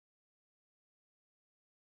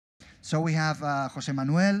So we have José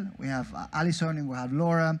Manuel, we have Alison, and we have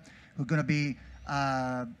Laura, who are going to be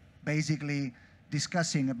basically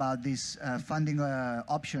discussing about these funding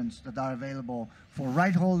options that are available for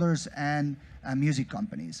right holders and music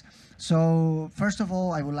companies. So first of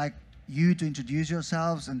all, I would like you to introduce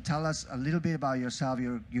yourselves and tell us a little bit about yourself,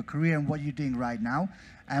 your career, and what you're doing right now.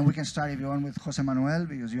 And we can start, if you want, with José Manuel,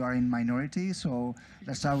 because you are in minority. So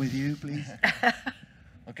let's start with you, please.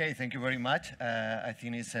 Okay, thank you very much. I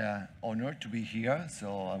think it's an honor to be here.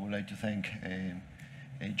 So I would like to thank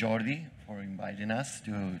Jordi for inviting us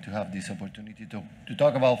to have this opportunity to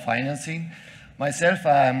talk about financing. Myself,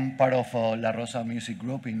 I'm part of Larrosa Music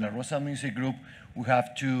Group. In Larrosa Music Group, we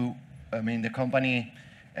have the company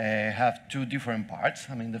have two different parts.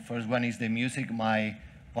 The first one is the music. My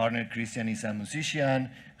partner, Christian, is a musician.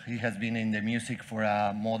 He has been in the music for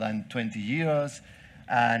more than 20 years.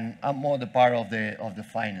 And I'm more the part of the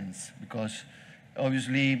finance, because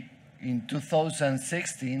obviously in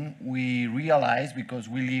 2016 we realized, because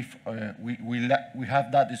we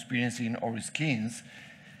have that experience in our skins,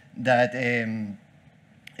 that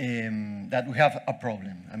that we have a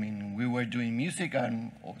problem. We were doing music,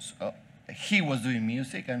 and he was doing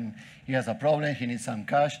music, and he has a problem. He needs some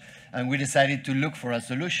cash, and we decided to look for a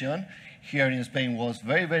solution. Here in Spain was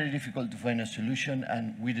very, very difficult to find a solution,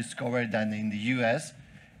 and we discovered that in the US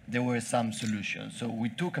there were some solutions. So we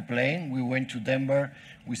took a plane, we went to Denver,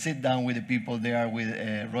 we sit down with the people there with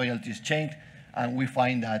royalties changed, and we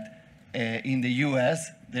find that in the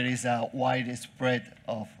US there is a wide spread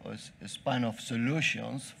of a span of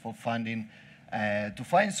solutions for funding, to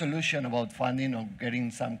find solution about funding or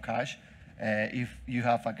getting some cash if you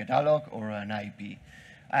have a catalog or an IP.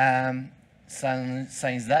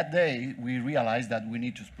 Since that day, we realized that we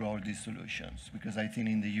need to explore these solutions, because I think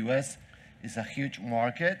in the US it's a huge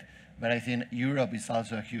market, but I think Europe is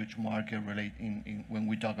also a huge market when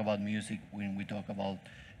we talk about music, when we talk about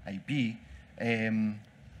IP.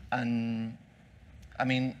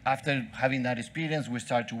 After having that experience, we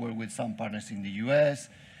started to work with some partners in the US,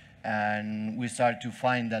 and we started to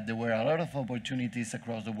find that there were a lot of opportunities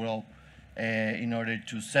across the world in order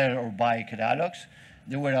to sell or buy catalogs.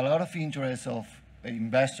 There were a lot of interest of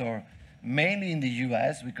investors, mainly in the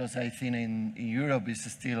US, because I think in Europe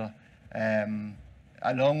it's still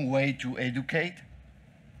a long way to educate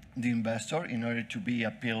the investor in order to be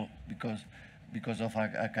appealed because of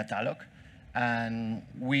a catalog. And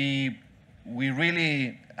we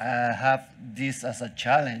really have this as a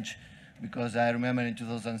challenge, because I remember in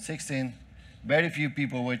 2016, very few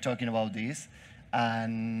people were talking about this.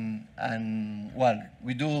 And well,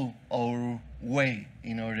 we do our way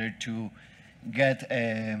in order to get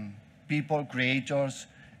people, creators,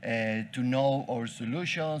 to know our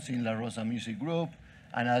solutions in Larrosa Music Group,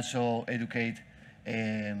 and also educate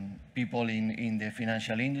people in the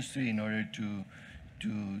financial industry in order to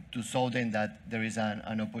show them that there is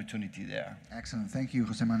an opportunity there. Excellent, thank you,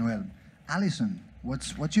 José Manuel. Alison,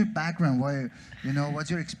 what's your background? What's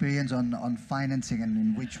your experience on financing, and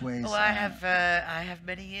in which ways? Well, I have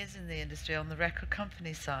many years in the industry on the record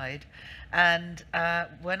company side, and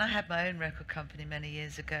when I had my own record company many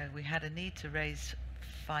years ago, we had a need to raise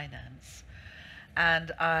finance,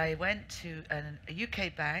 and I went to a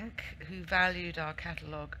UK bank who valued our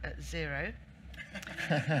catalogue at 0,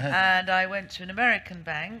 and I went to an American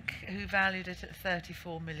bank who valued it at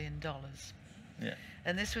 $34 million. Yeah.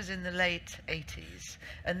 And this was in the late 80s.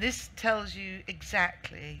 And this tells you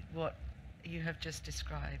exactly what you have just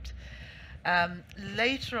described.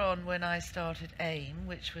 Later on, when I started AIM,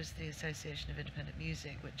 which was the Association of Independent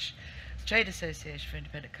Music, which is a trade association for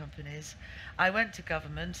independent companies, I went to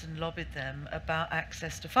government and lobbied them about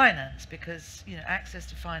access to finance, because access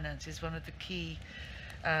to finance is one of the key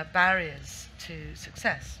barriers to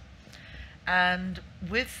success. And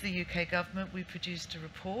with the UK government, we produced a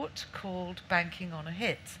report called Banking on a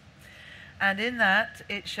Hit. And in that,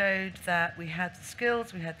 it showed that we had the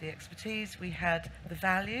skills, we had the expertise, we had the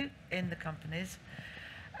value in the companies.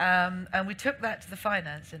 And we took that to the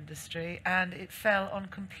finance industry, and it fell on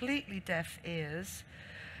completely deaf ears,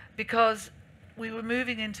 because we were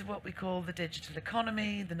moving into what we call the digital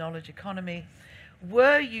economy, the knowledge economy.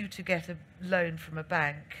 Were you to get a loan from a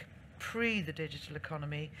bank pre the digital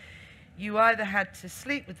economy, you either had to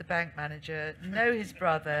sleep with the bank manager, know his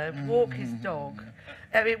brother, walk his dog.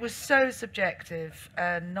 It was so subjective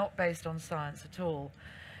and not based on science at all.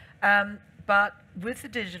 But with the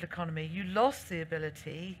digital economy, you lost the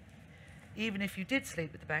ability, even if you did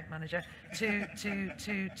sleep with the bank manager,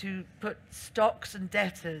 to put stocks and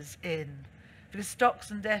debtors in. Because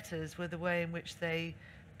stocks and debtors were the way in which they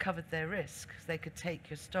covered their risk. They could take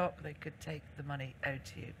your stock, they could take the money owed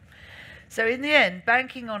to you. So in the end,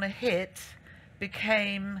 banking on a hit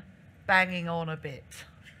became banging on a bit,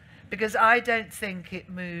 because I don't think it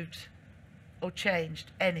moved or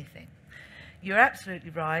changed anything. You're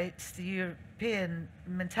absolutely right. The European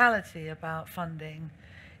mentality about funding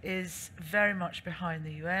is very much behind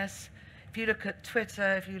the US. If you look at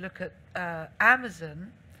Twitter, if you look at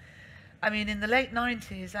Amazon, I mean, in the late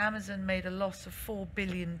 90s, Amazon made a loss of £4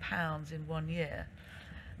 billion in 1 year,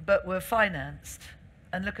 but were financed.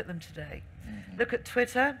 And look at them today. Mm-hmm. Look at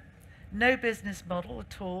Twitter, no business model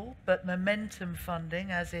at all, but momentum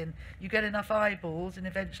funding, as in you get enough eyeballs and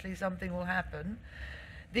eventually something will happen.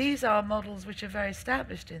 These are models which are very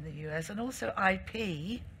established in the US, and also IP,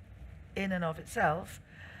 in and of itself,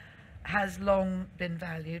 has long been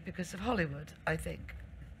valued because of Hollywood, I think.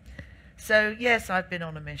 So yes, I've been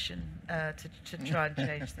on a mission to try and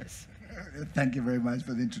change this. Thank you very much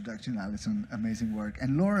for the introduction, Alison. Amazing work.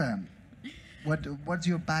 And Laura, what's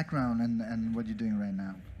your background and what you're doing right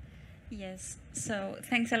now? Yes, so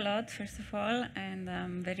thanks a lot, first of all, and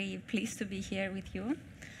I'm very pleased to be here with you.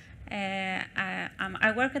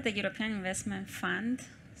 I work at the European Investment Fund,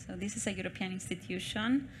 so this is a European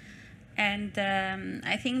institution. And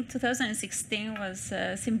I think 2016 was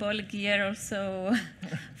a symbolic year also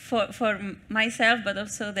for myself, but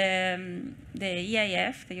also the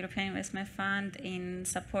EIF, the European Investment Fund, in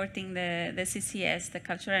supporting the CCS, the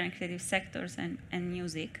cultural and creative sectors, and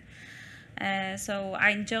music. So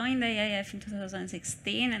I joined the EIF in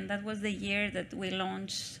 2016, and that was the year that we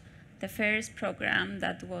launched the first program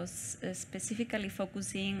that was specifically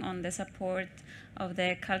focusing on the support of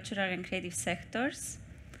the cultural and creative sectors.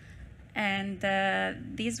 And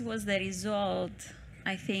this was the result,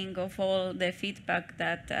 I think, of all the feedback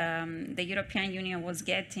that the European Union was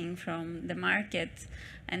getting from the market,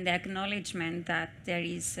 and the acknowledgement that there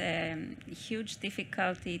is huge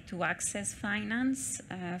difficulty to access finance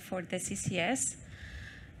for the CCS,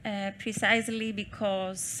 precisely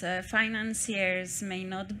because financiers may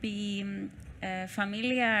not be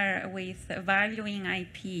familiar with valuing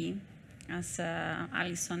IP, as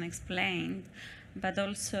Alison explained, but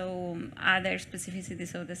also other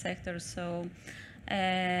specificities of the sector. So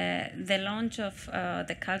the launch of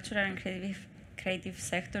the Cultural and Creative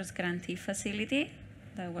Sectors Grantee Facility,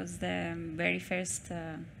 that was the very first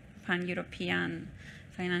pan-European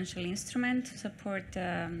financial instrument to support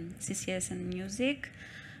CCS and music,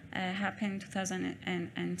 happened in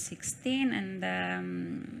 2016,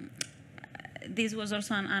 and this was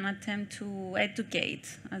also an attempt to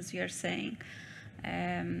educate, as you are saying,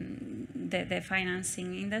 the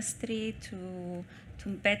financing industry to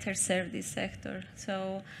better serve this sector.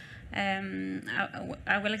 So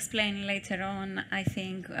I will explain later on, I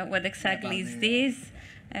think, what exactly is this,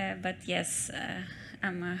 but yes,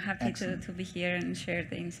 I'm happy to be here and share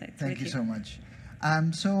the insights. Thank you so much.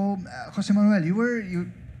 So, José Manuel,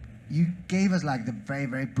 you gave us like the very,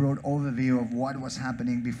 very broad overview of what was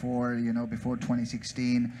happening before, before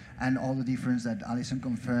 2016, and all the difference that Alison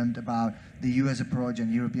confirmed about the US approach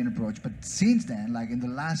and European approach. But since then, like in the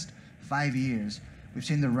last 5 years, we've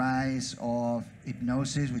seen the rise of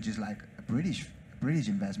Hipgnosis, which is like a British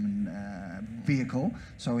investment vehicle.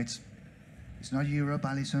 So it's not Europe,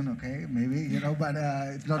 Alison, okay, maybe, but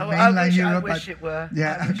it's not mainland Europe. I wish it were.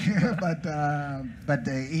 Yeah, okay, but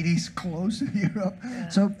it is close to Europe. Yeah.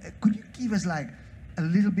 So could you give us like a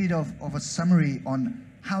little bit of a summary on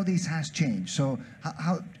how this has changed? So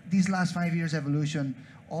how these last 5 years evolution,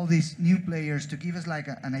 all these new players, to give us like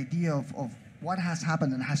an idea of what has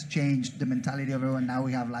happened and has changed the mentality of everyone. Now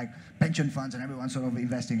we have like pension funds and everyone sort of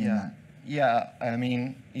investing in that. Yeah, I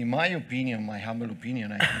mean, in my opinion, my humble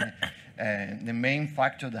opinion, I think, the main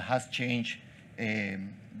factor that has changed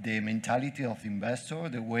the mentality of the investor,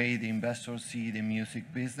 the way the investors see the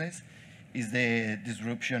music business, is the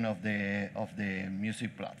disruption of the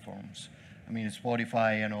music platforms. I mean,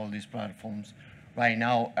 Spotify and all these platforms right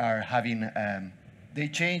now are having, they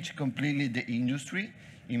change completely the industry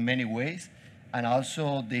in many ways, and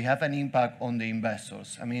also they have an impact on the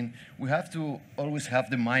investors. I mean, we have to always have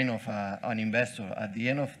the mind of an investor. At the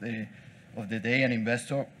end of the day, an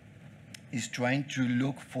investor is trying to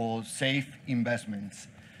look for safe investments.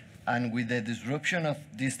 And with the disruption of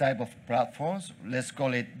this type of platforms, let's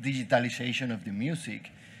call it digitalization of the music,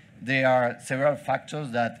 there are several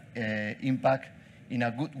factors that impact in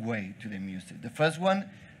a good way to the music. The first one,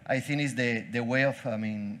 I think, is the way of,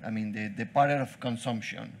 the pattern of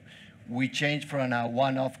consumption. We change from a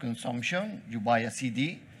one-off consumption, you buy a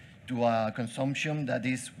CD, to a consumption that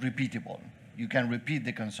is repeatable. You can repeat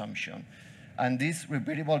the consumption. And this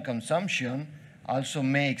repeatable consumption also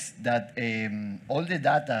makes that all the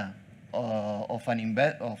data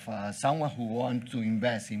of someone who wants to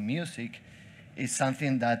invest in music is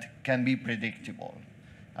something that can be predictable.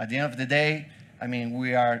 At the end of the day, I mean,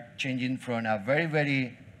 we are changing from a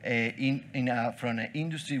very from an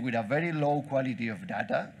industry with a very low quality of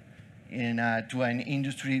data to an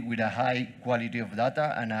industry with a high quality of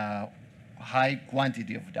data and a high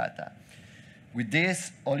quantity of data. With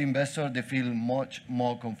this, all investors, they feel much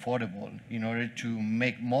more comfortable in order to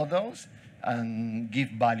make models and give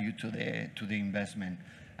value to the investment.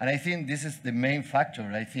 And I think this is the main factor.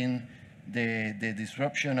 I think the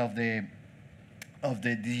disruption of the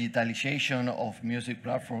digitalization of music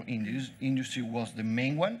platform in this industry was the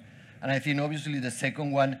main one. And I think obviously the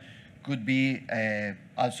second one could be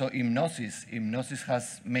also Hipgnosis. Hipgnosis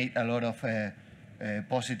has made a lot of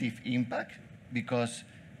positive impact because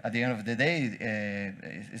at the end of the day,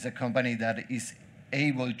 it's a company that is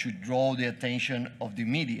able to draw the attention of the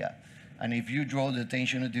media. And if you draw the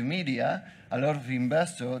attention of the media, a lot of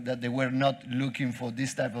investors that they were not looking for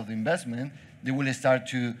this type of investment, they will start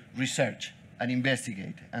to research and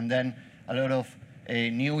investigate. And then a lot of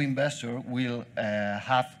new investors will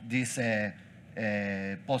have this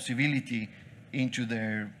possibility into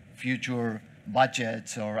their future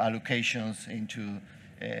budgets or allocations into,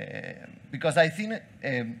 because I think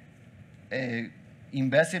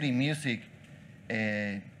investing in music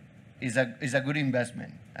is a good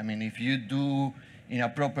investment. I mean, if you do in a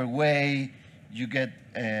proper way, you get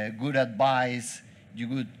good advice,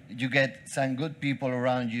 you get some good people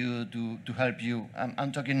around you to help you.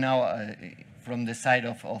 I'm talking now from the side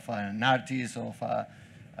of an artist, of a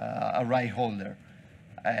right holder.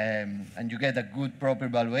 And you get a good, proper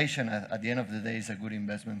valuation. At the end of the day, it's a good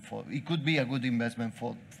investment it could be a good investment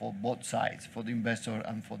for both sides, for the investor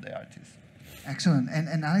and for the artist. Excellent.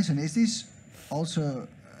 And Alison, is this also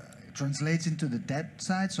translates into the debt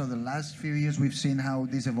side? So the last few years we've seen how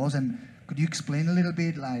this evolves, and could you explain a little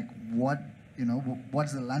bit like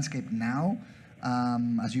what's the landscape now?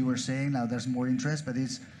 As you were saying, now there's more interest, but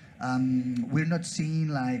it's we're not seeing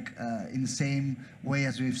like in the same way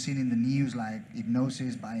as we've seen in the news, like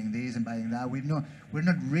Hipgnosis buying this and buying that. We're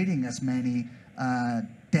not reading as many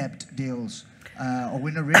debt deals, or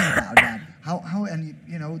we're not reading about that. How and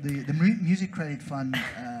the music credit fund,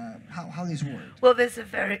 how this works? Well, there's a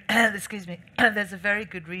very excuse me. There's a very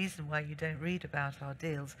good reason why you don't read about our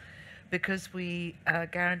deals, because we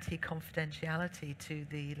guarantee confidentiality to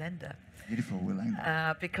the lender. Beautiful, we like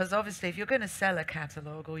that. Because obviously, if you're going to sell a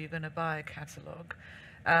catalogue or you're going to buy a catalogue,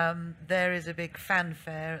 there is a big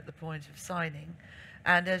fanfare at the point of signing,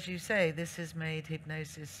 and as you say, this has made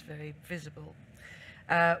Hipgnosis very visible.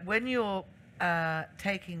 When you're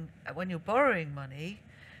borrowing money,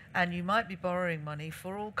 and you might be borrowing money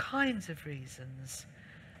for all kinds of reasons,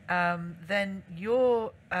 then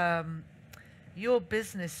your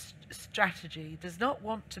business strategy does not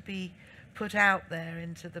want to be put out there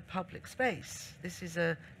into the public space. This is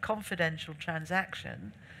a confidential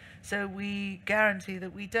transaction, so we guarantee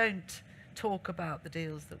that we don't talk about the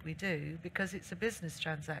deals that we do, because it's a business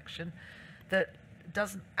transaction that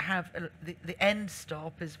doesn't have the end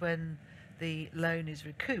stop is when the loan is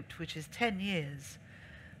recouped, which is 10 years.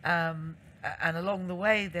 And along the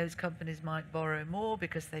way, those companies might borrow more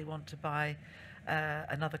because they want to buy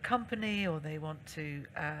another company, or they want to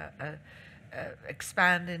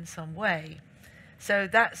expand in some way. So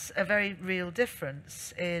that's a very real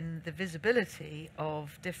difference in the visibility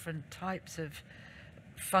of different types of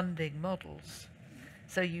funding models.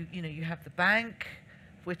 So you have the bank,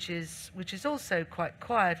 which is also quite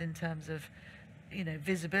quiet in terms of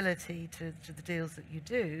visibility to the deals that you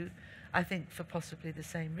do. I think for possibly the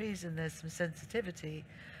same reason, there's some sensitivity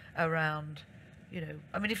around,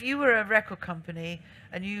 I mean, if you were a record company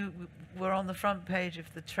and you were on the front page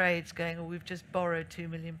of the trades going, oh, we've just borrowed £2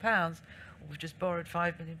 million, or we've just borrowed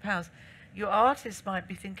 £5 million, your artists might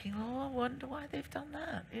be thinking, oh, I wonder why they've done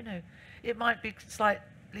that. It might be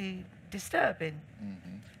slightly disturbing.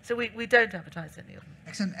 Mm-hmm. So we don't advertise any of them.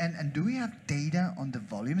 Excellent. And do we have data on the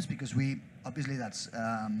volumes? Because obviously that's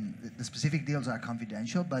the specific deals are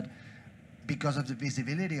confidential, but because of the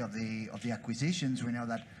visibility of the acquisitions, we know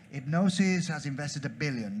that Hipgnosis has invested $1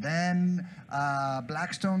 billion. Then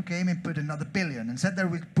Blackstone came and put another $1 billion, and said that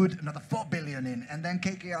we put another $4 billion in. And then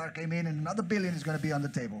KKR came in, and another $1 billion is going to be on the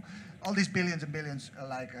table. All these billions and billions,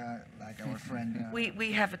 like our friend.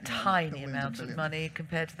 We have a tiny amount of money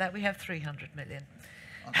compared to that. We have 300 million.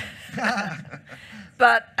 Okay.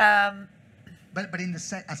 But in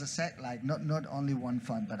the as a like not only one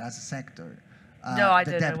fund, but as a sector. No, I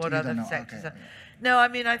don't know what other sectors are. Okay. No, I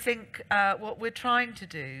mean, I think what we're trying to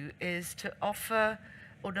do is to offer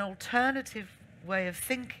an alternative way of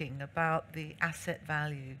thinking about the asset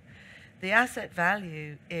value. The asset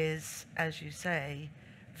value is, as you say,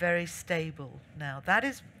 very stable now. That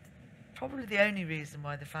is probably the only reason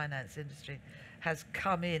why the finance industry has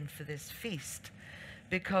come in for this feast,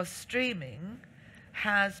 because streaming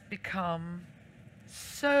has become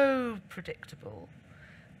so predictable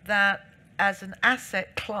that as an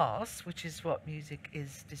asset class, which is what music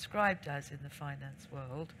is described as in the finance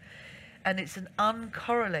world, and it's an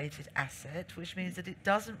uncorrelated asset, which means that it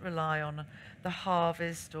doesn't rely on the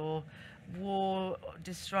harvest or war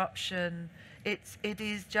disruption. It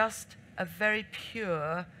is just a very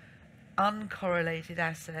pure, uncorrelated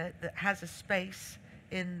asset that has a space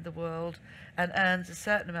in the world and earns a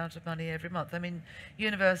certain amount of money every month. I mean,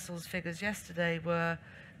 Universal's figures yesterday were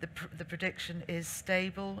the prediction is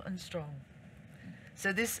stable and strong.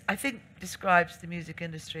 So this, I think, describes the music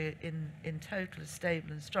industry in total as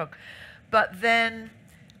stable and strong. But then,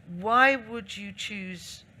 why would you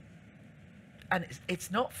choose, and it's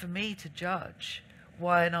not for me to judge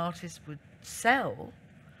why an artist would sell,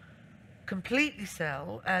 completely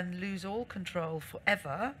sell, and lose all control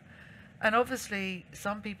forever. And obviously,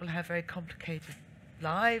 some people have very complicated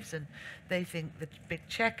lives, and they think that big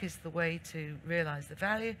check is the way to realize the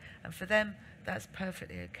value, and for them, that's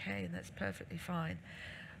perfectly okay, and that's perfectly fine.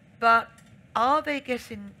 But are they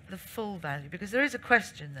getting the full value? Because there is a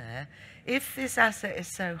question there. If this asset is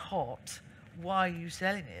so hot, why are you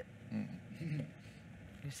selling it?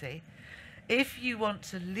 You see? If you want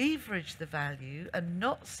to leverage the value and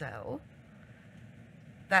not sell,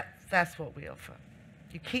 that's what we offer.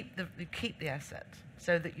 You keep the asset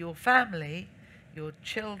so that your family, your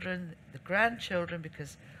children, the grandchildren,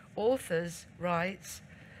 because authors' rights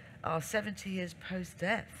are 70 years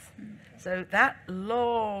post-death. So that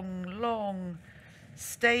long,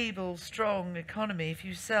 stable, strong economy, if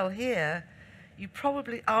you sell here, you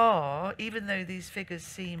probably are, even though these figures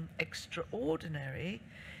seem extraordinary,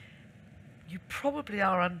 you probably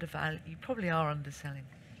are undervalued, you probably are underselling.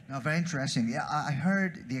 No, very interesting. Yeah, I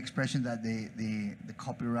heard the expression that the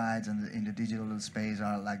copyrights and in the digital space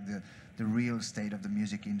are like the real estate of the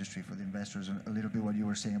music industry for the investors, and a little bit what you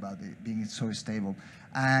were saying about being so stable.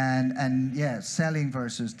 And yeah, selling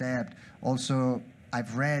versus debt. Also,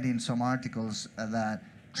 I've read in some articles that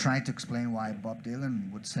try to explain why Bob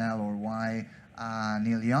Dylan would sell or why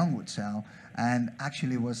Neil Young would sell. And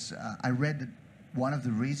actually I read that one of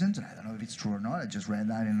the reasons, and I don't know if it's true or not, I just read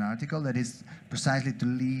that in an article, that is precisely to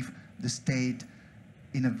leave the state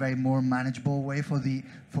in a very more manageable way for the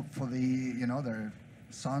you know, their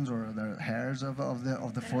sons or their heirs of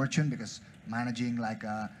the fortune, because managing like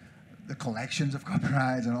the collections of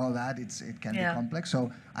copyrights and all that, it can be complex.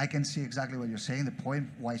 So I can see exactly what you're saying, the point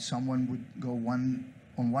why someone would go on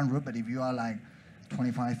one route, but if you are like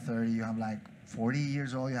 25, 30, you have like 40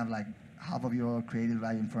 years old, you have like half of your creative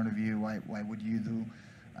value in front of you, why would you do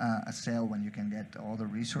a sale when you can get all the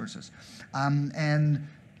resources? And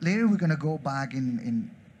later we're going to go back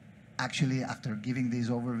in actually, after giving this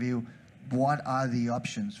overview, what are the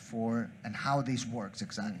options for and how this works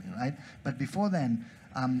exactly, right? But before then,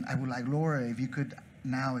 I would like Laura, if you could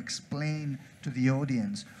now explain to the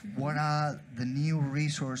audience what are the new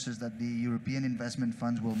resources that the European investment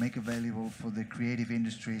funds will make available for the creative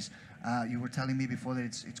industries. You were telling me before that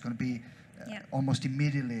it's going to be almost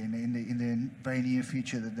immediately in the very near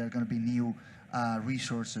future that there are going to be new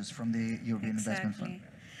resources from the European Investment Fund.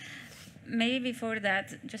 Maybe before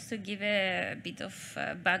that, just to give a bit of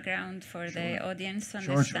background for the audience to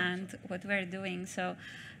understand what we're doing. So,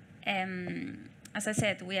 as I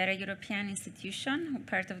said, we are a European institution,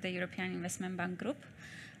 part of the European Investment Bank Group,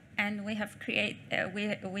 and we have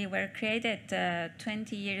we were created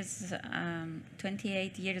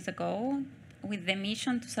 28 years ago with the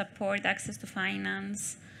mission to support access to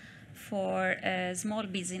finance for small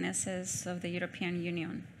businesses of the European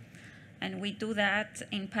Union. And we do that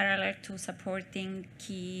in parallel to supporting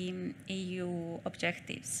key EU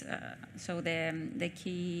objectives, so the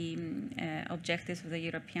key objectives of the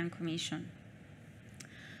European Commission,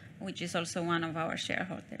 which is also one of our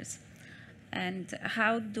shareholders. And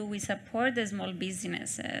how do we support the small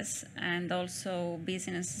businesses and also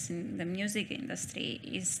businesses in the music industry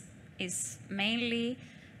is mainly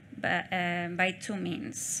by two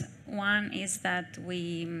means. One is that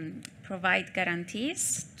we provide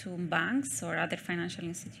guarantees to banks or other financial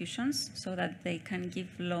institutions so that they can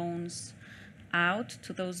give loans out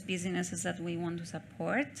to those businesses that we want to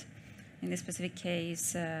support. In this specific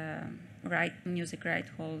case, music right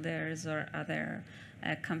holders or other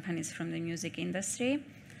companies from the music industry.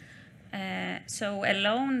 So a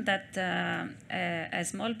loan that a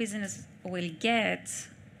small business will get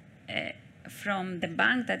from the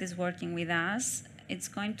bank that is working with us, it's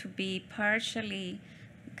going to be partially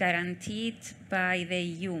guaranteed by the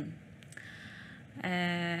EU.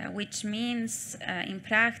 Which means in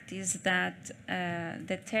practice that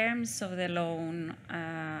the terms of the loan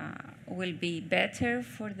will be better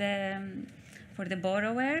for the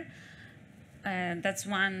borrower. That's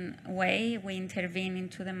one way we intervene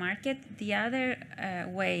into the market. The other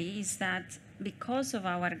way is that because of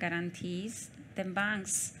our guarantees, the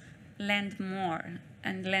banks lend more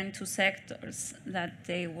and lend to sectors that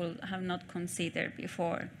they will have not considered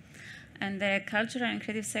before. And the cultural and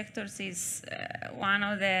creative sectors is one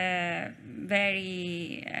of the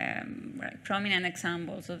very prominent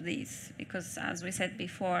examples of this, because as we said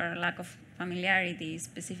before, lack of familiarity,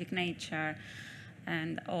 specific nature,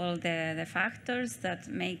 and all the factors that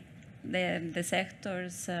make the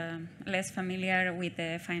sectors less familiar with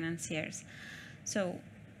the financiers. So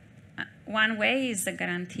one way is the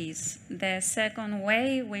guarantees. The second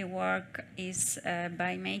way we work is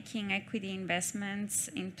by making equity investments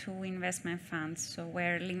into investment funds. So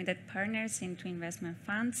we're limited partners into investment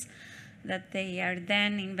funds that they are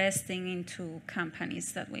then investing into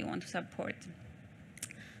companies that we want to support.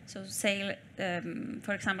 So say,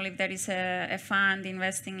 for example, if there is a fund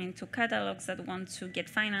investing into catalogs that want to get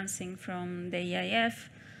financing from the EIF,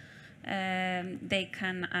 they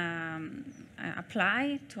can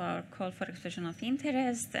apply to our call for expression of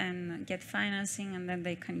interest and get financing, and then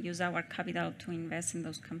they can use our capital to invest in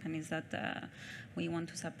those companies that we want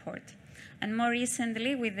to support. And more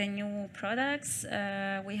recently, with the new products,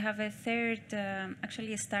 we have a third,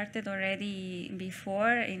 actually started already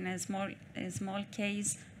before in a small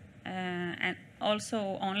case, and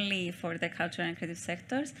also only for the cultural and creative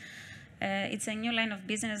sectors. It's a new line of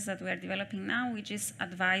business that we are developing now, which is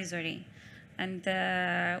advisory. And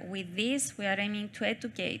with this, we are aiming to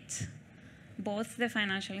educate both the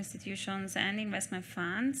financial institutions and investment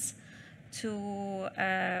funds for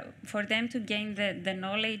them to gain the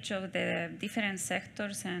knowledge of the different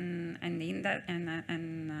sectors and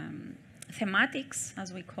thematics,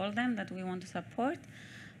 as we call them, that we want to support,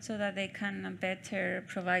 so that they can better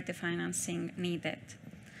provide the financing needed.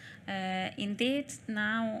 Indeed,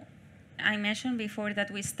 now, I mentioned before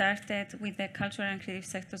that we started with the cultural and creative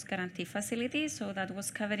sectors guarantee facility, so that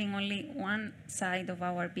was covering only one side of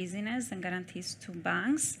our business and guarantees to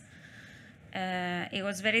banks. It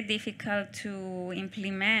was very difficult to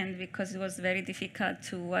implement because it was very difficult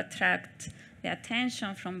to attract the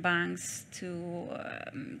attention from banks to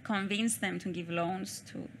convince them to give loans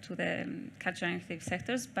to the cultural and creative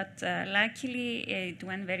sectors. But luckily, it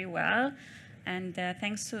went very well. And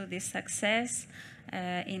thanks to this success,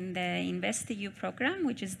 in the InvestEU program,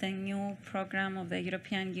 which is the new program of the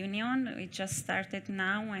European Union, it just started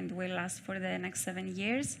now and will last for the next 7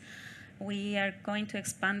 years. We are going to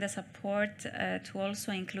expand the support to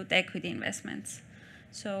also include equity investments.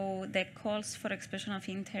 So the calls for expression of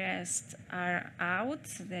interest are out.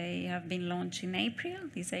 They have been launched in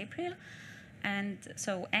this April. And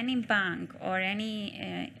so any bank or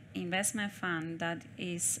any investment fund that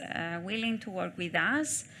is willing to work with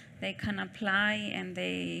us, they can apply and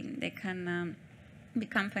they can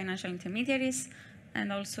become financial intermediaries,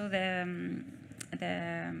 and also the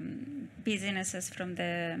businesses from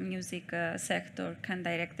the music sector can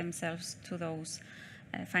direct themselves to those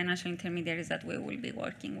financial intermediaries that we will be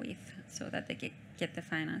working with, so that they get the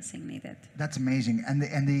financing needed. That's amazing. And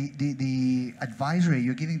the advisory,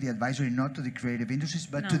 you're giving the advisory not to the creative industries,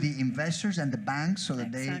 but to the investors and the banks, so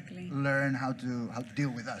that they learn how to deal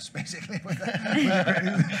with us, basically.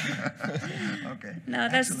 Okay. No,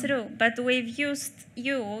 that's true. But we've used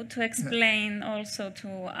you to explain also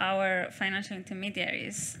to our financial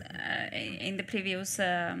intermediaries in the previous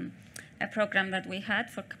a program that we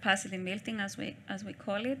had for capacity building, as we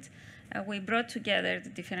call it. We brought together the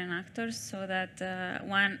different actors so that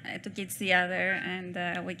one educates the other, and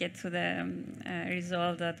we get to the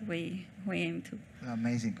result that we aim to.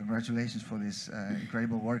 Amazing! Congratulations for this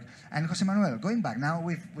incredible work. And José Manuel, going back now,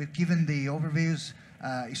 we've given the overviews,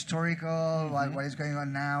 historical, what is going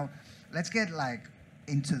on now. Let's get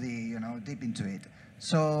into the deep into it.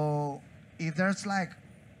 So if there's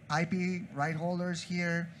IP right holders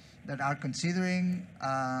here that are considering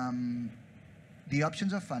the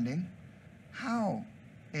options of funding, how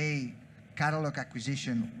a catalog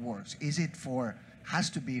acquisition works. Is it has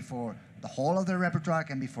to be for the whole of the repertoire,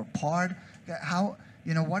 can be for part? How,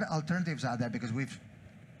 what alternatives are there? Because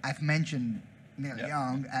I've mentioned Neil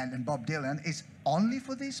Young and Bob Dylan. Is only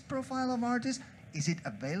for this profile of artists? Is it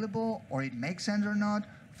available, or it makes sense or not,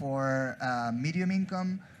 for medium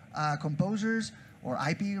income composers or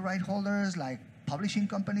IP right holders like publishing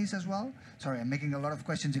companies as well? Sorry, I'm making a lot of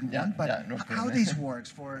questions in one, but no how problem. this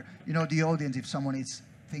works for the audience if someone is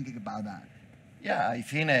thinking about that? Yeah, I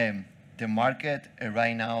think the market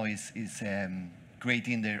right now is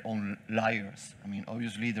creating their own layers. I mean,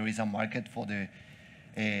 obviously there is a market for the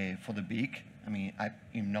big. I mean,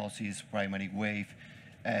 Hipgnosis, Primary Wave.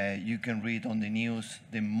 You can read on the news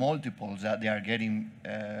the multiples that they are getting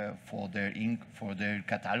for their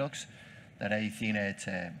catalogs. That I think it's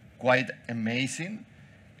quite amazing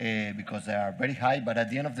because they are very high. But at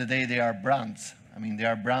the end of the day, they are brands. I mean, they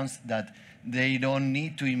are brands that they don't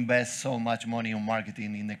need to invest so much money on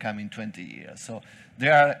marketing in the coming 20 years. So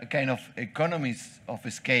there are kind of economies of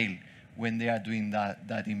scale when they are doing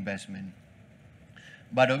that investment.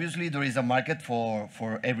 But obviously there is a market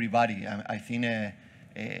for everybody. I think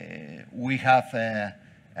we have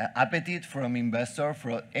appetite from investors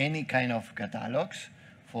for any kind of catalogs,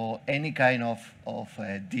 for any kind of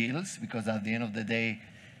deals, because at the end of the day,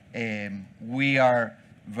 we are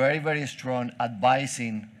very, very strong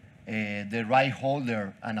advising the right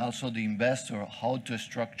holder and also the investor how to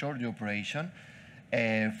structure the operation.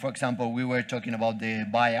 For example, we were talking about the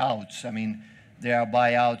buyouts. I mean, there are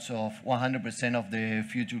buyouts of 100% of the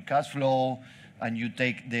future cash flow, and you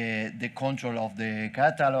take the control of the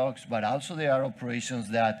catalogs, but also there are operations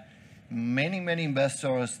that many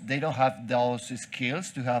investors, they don't have those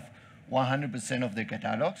skills to have 100% of the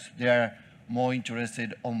catalogs. They are more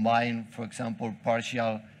interested on buying, for example,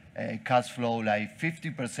 partial cash flow, like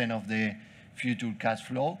 50% of the future cash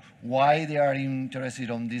flow. Why they are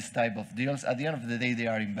interested on this type of deals? At the end of the day, they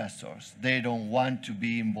are investors. They don't want to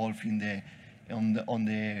be involved in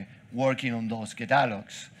working on those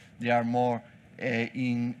catalogs. They are more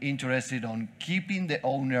interested on keeping the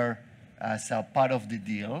owner as a part of the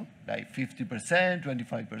deal, like 50%,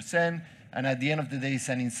 25%, and at the end of the day, it's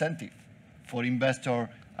an incentive for investor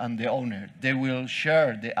and the owner. They will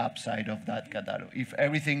share the upside of that catalog. If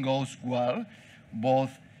everything goes well,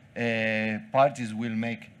 both parties will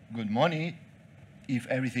make good money. If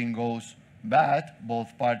everything goes bad,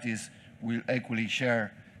 both parties will equally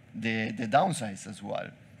share the downsides as well.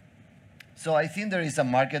 So I think there is a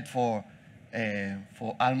market for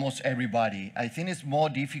almost everybody. I think it's more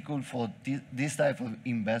difficult for this type of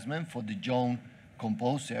investment for the young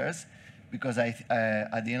composers, because at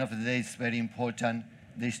the end of the day, it's very important,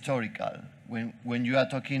 the historical. When you are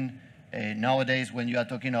talking, nowadays, when you are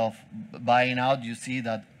talking of buying out, you see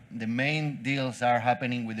that the main deals are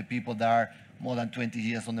happening with the people that are more than 20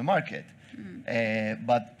 years on the market.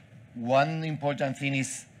 But one important thing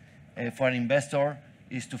is, for an investor,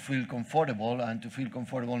 is to feel comfortable, and to feel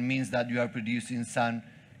comfortable means that you are producing some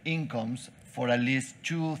incomes for at least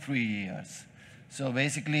 2-3 years. So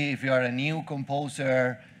basically, if you are a new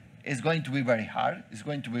composer, it's going to be very hard. It's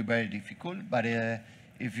going to be very difficult. But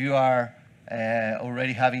if you are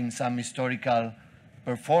already having some historical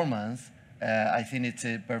performance, I think it's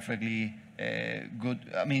a perfectly good.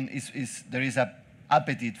 I mean, there is an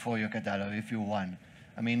appetite for your catalog if you want.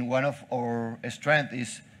 I mean, one of our strengths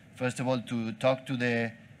is, first of all, to talk to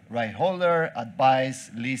the right holder,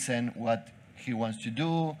 advise, listen what he wants to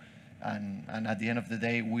do, and at the end of the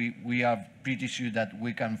day, we are pretty sure that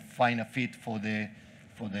we can find a fit for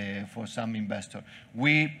some investor.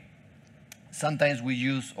 Sometimes we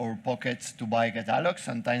use our pockets to buy catalogs.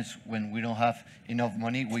 Sometimes when we don't have enough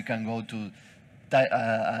money, we can go to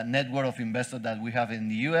a network of investors that we have in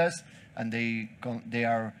the US, and they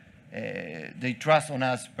trust on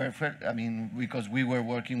us perfect. I mean, because we were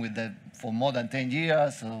working with them for more than 10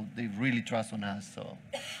 years, so they really trust on us. So,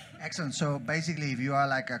 excellent. So basically, if you are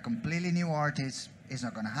like a completely new artist, it's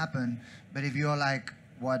not going to happen. But if you are like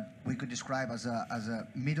what we could describe as a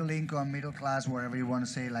middle income, middle class, wherever you want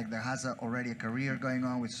to say, like that has already a career going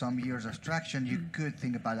on with some years of traction, you could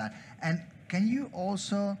think about that. And can you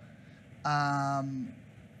also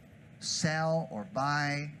sell or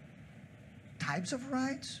buy types of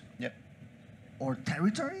rights? Yep. Or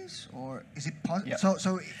territories? Or is it possible? Yep.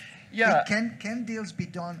 So yeah. Can deals be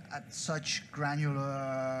done at such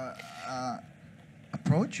granular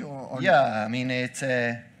approach? Or yeah, I mean, it's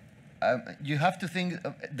you have to think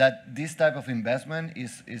that this type of investment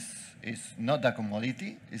is not a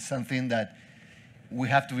commodity. It's something that we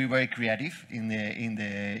have to be very creative in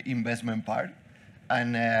the investment part.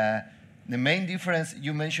 And the main difference,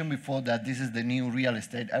 you mentioned before that this is the new real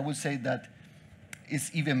estate. I would say that it's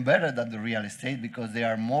even better than the real estate because there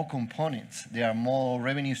are more components, there are more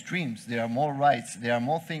revenue streams, there are more rights, there are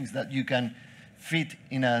more things that you can fit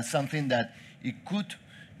in something that it could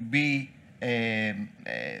be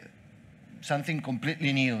something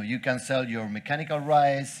completely new. You can sell your mechanical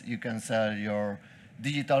rights, you can sell your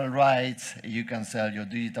digital rights. You can sell your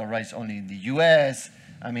digital rights only in the US.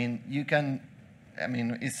 I mean, you can, I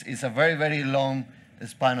mean, it's a very, very long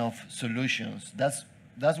span of solutions.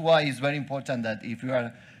 That's why it's very important that if you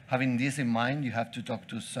are having this in mind, you have to talk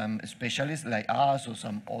to some specialists like us or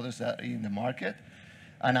some others that are in the market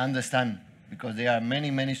and understand, because there are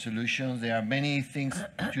many, many solutions. There are many things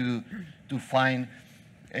to find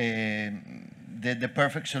the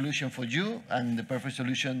perfect solution for you and the perfect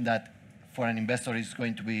solution that for an investor is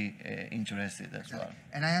going to be interested as well.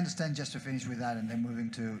 And I understand, just to finish with that and then moving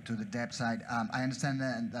to the debt side, I understand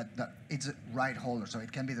that it's a right holder. So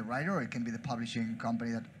it can be the writer or it can be the publishing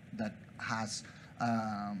company that has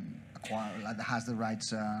has the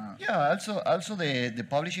rights. Yeah, also the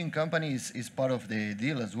publishing company is part of the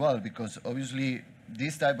deal as well, because obviously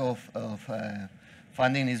this type of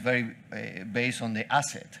funding is very based on the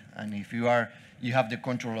asset. And if you have the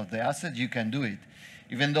control of the asset, you can do it.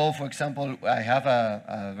 Even though, for example, I have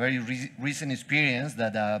a very recent experience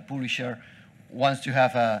that a publisher wants to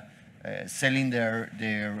have selling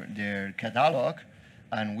their catalog,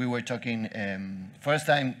 and we were talking, first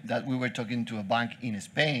time that we were talking to a bank in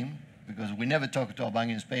Spain, because we never talk to a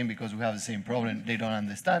bank in Spain because we have the same problem, they don't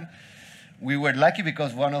understand. We were lucky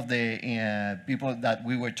because one of the people that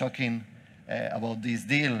we were talking about this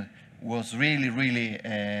deal was really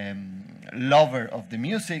lover of the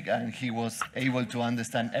music, and he was able to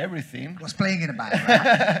understand everything. Was playing in a band,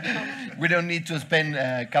 right? We don't need to spend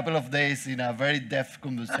a couple of days in a very depth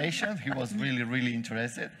conversation. He was really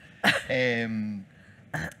interested. And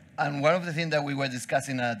one of the things that we were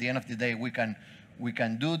discussing at the end of the day, we can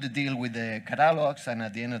do the deal with the catalogs, and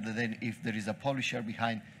at the end of the day, if there is a publisher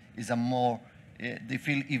behind, they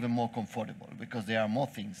feel even more comfortable because there are more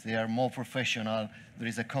things. They are more professional. There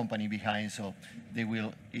is a company behind, so they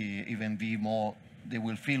will even be more. They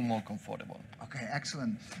will feel more comfortable. Okay,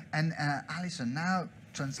 excellent. And Alison, now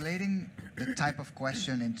translating the type of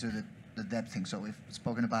question into the depth thing. So we've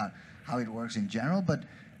spoken about how it works in general, but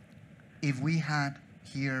if we had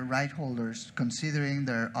here right holders considering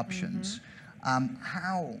their options,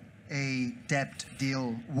 how a debt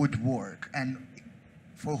deal would work, and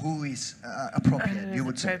for who is appropriate, you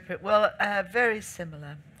would say? Well, very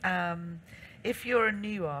similar. If you're a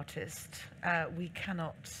new artist, we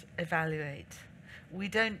cannot evaluate.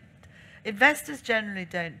 Investors generally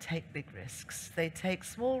don't take big risks. They take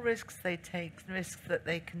small risks. They take risks that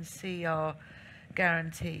they can see are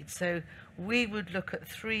guaranteed. So we would look at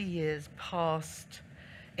 3 years past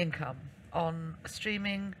income on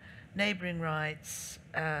streaming, neighboring rights,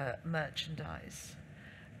 merchandise.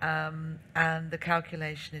 And the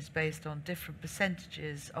calculation is based on different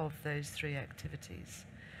percentages of those 3 activities.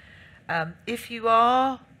 If you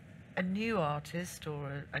are a new artist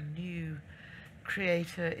or a new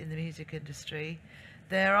creator in the music industry,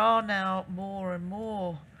 there are now more and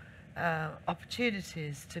more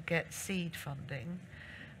opportunities to get seed funding.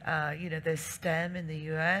 There's STEM in the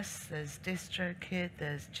US, there's DistroKid,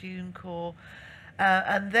 there's TuneCore,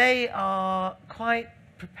 and they are quite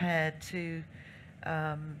prepared to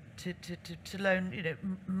loan,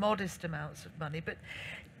 modest amounts of money. But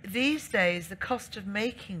these days, the cost of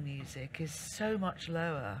making music is so much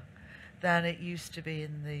lower than it used to be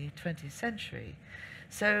in the 20th century.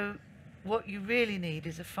 So what you really need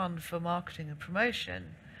is a fund for marketing and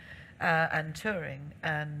promotion and touring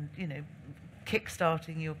and,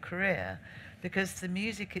 kickstarting your career, because the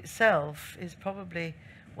music itself is probably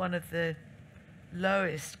one of the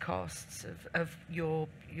lowest costs of your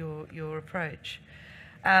approach.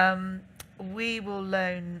 We will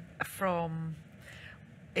loan from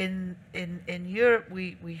in Europe.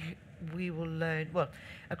 We will loan. Well,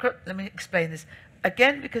 let me explain this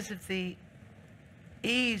again, because of the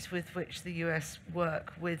ease with which the US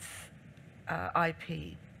work with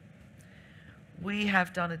IP. We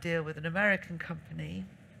have done a deal with an American company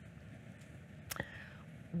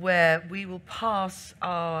where we will pass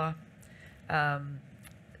our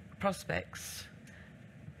prospects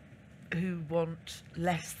who want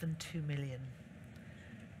less than 2 million.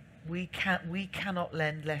 We cannot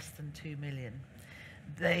lend less than 2 million.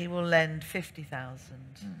 They will lend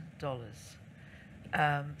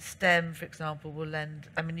 $50,000. STEM, for example, will lend.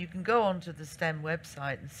 I mean, you can go onto the STEM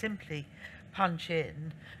website and simply punch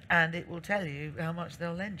in, and it will tell you how much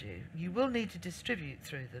they'll lend you. You will need to distribute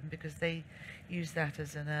through them because they use that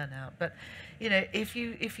as an earn-out. But if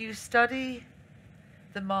you study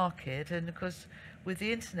the market, and of course with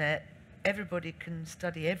the internet everybody can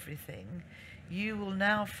study everything, you will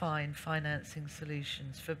now find financing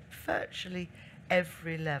solutions for virtually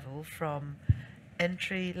every level, from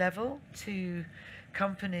entry level to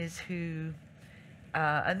companies who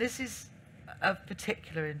and this is of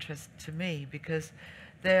particular interest to me because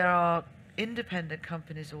there are independent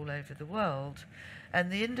companies all over the world,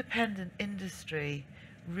 and the independent industry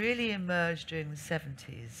really emerged during the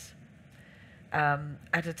 70s,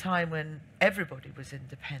 at a time when everybody was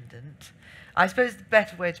independent. I suppose the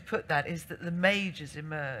better way to put that is that the majors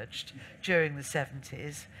emerged during the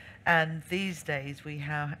 70s, and these days we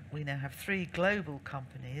now have 3 global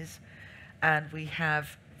companies, and we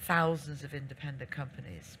have thousands of independent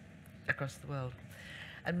companies across the world.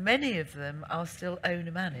 And many of them are still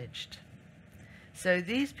owner-managed. So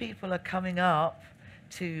these people are coming up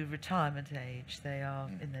to retirement age. They are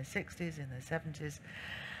in their 60s, in their 70s,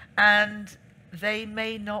 and they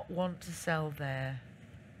may not want to sell their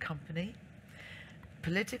company.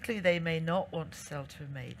 Politically, they may not want to sell to a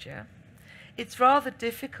major. It's rather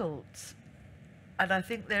difficult, and I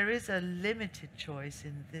think there is a limited choice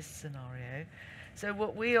in this scenario. So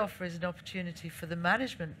what we offer is an opportunity for the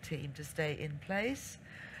management team to stay in place,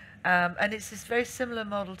 and it's this very similar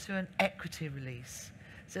model to an equity release.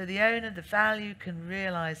 So the owner, the value, can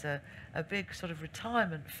realize a big sort of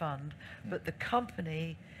retirement fund, but the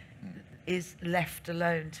company is left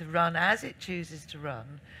alone to run as it chooses to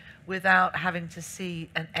run without having to see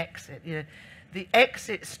an exit. You know, the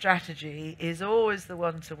exit strategy is always the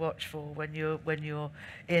one to watch for when you're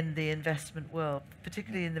in the investment world,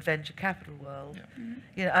 particularly in the venture capital world. Yeah.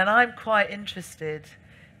 You know, and I'm quite interested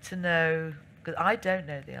to know, because I don't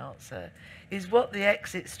know the answer, is what the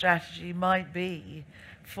exit strategy might be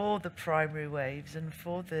for the primary waves and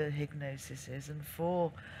for the Hipgnosises and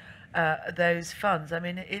for those funds. I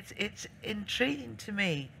mean, it's intriguing to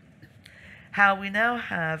me how we now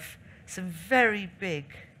have some very big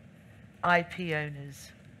IP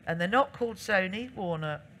owners, and they're not called Sony,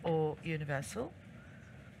 Warner, or Universal.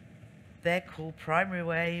 They're called Primary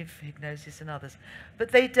Wave, Hipgnosis, and others.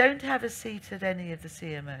 But they don't have a seat at any of the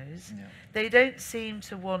CMOs. Yeah. They don't seem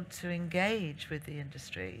to want to engage with the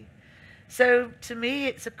industry. So to me,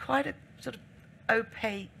 it's quite a sort of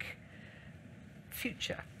opaque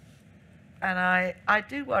future. And I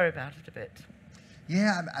do worry about it a bit.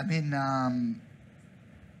 Yeah, I mean,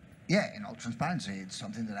 yeah, in all transparency, it's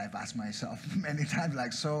something that I've asked myself many times.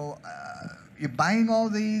 Like, so you're buying all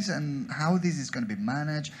these, and how this is going to be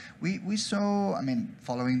managed? We saw, I mean,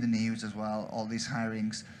 following the news as well, all these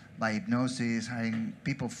hirings by Hipgnosis, hiring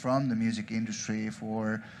people from the music industry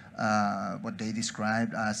for what they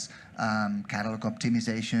described as catalog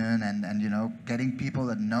optimization, and you know, getting people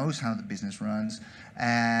that knows how the business runs.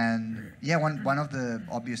 And yeah, one of the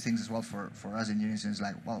obvious things as well for us in Unison is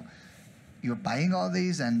like, well, you're buying all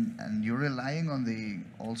these, and you're relying on the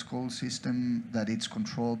old school system that it's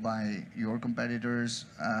controlled by your competitors.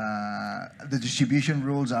 The distribution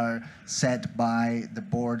rules are set by the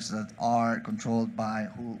boards that are controlled by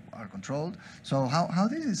who are controlled. So how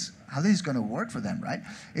this is going to work for them, right?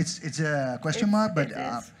 It's a question mark, but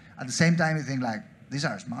at the same time you think like, these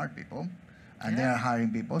are smart people, and they are hiring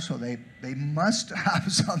people, so they must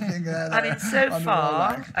have something that I mean, so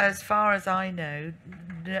far, as far as I know,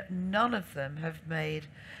 none of them have made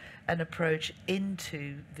an approach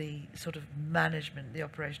into the sort of management, the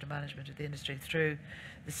operational management of the industry through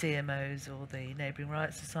the CMOs or the neighbouring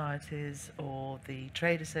rights societies or the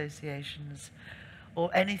trade associations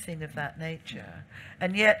or anything of that nature.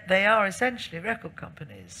 And yet they are essentially record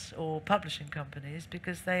companies or publishing companies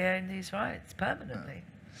because they own these rights permanently.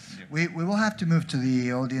 We will have to move to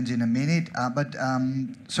the audience in a minute, but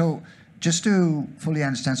so just to fully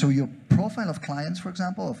understand, so your profile of clients, for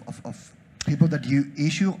example, of people that you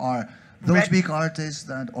issue are those big artists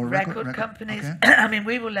that, or record companies. Okay. I mean,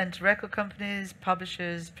 we will lend to record companies,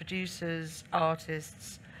 publishers, producers,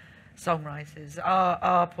 artists, songwriters.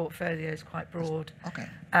 Our portfolio is quite broad. Okay.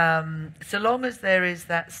 So long as there is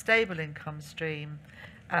that stable income stream,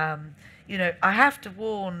 you know, I have to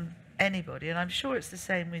warn anybody, and I'm sure it's the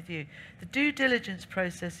same with you, the due diligence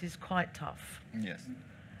process is quite tough. Yes.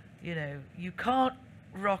 You know, you can't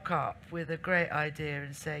rock up with a great idea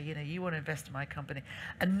and say, you know, you want to invest in my company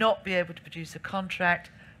and not be able to produce a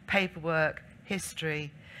contract, paperwork,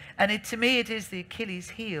 history. And to me, it is the Achilles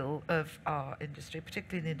heel of our industry,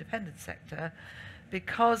 particularly in the independent sector,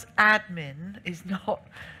 because admin is not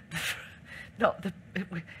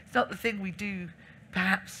the thing we do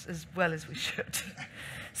perhaps as well as we should.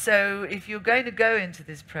 So if you're going to go into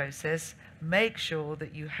this process, make sure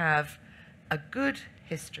that you have a good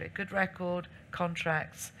history, a good record,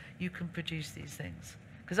 contracts, you can produce these things.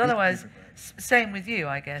 Because otherwise, same with you,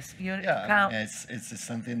 I guess. It's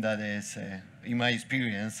something that is, in my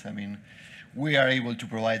experience, I mean, we are able to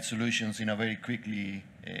provide solutions in a very quickly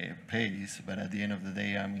pace, but at the end of the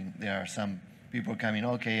day, I mean, there are some people coming,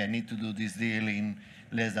 okay, I need to do this deal in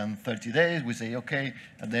less than 30 days. We say, okay.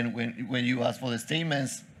 And then when you ask for the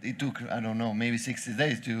statements, it took, I don't know, maybe 60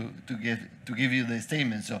 days to give you the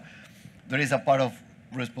statement. So there is a part of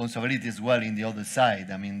responsibility as well in the other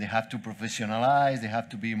side. I mean, they have to professionalize, they have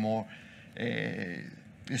to be more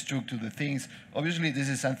struck to the things. Obviously, this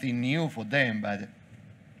is something new for them, but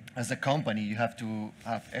as a company, you have to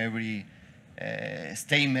have every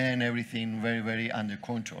statement, everything very, very under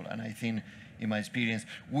control. And I think, in my experience,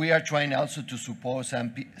 we are trying also to support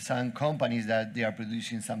some companies that they are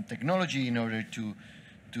producing some technology in order to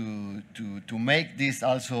make this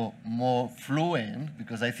also more fluent,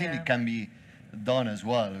 because I think it can be done as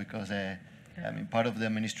well, because I mean, part of the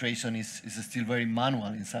administration is still very manual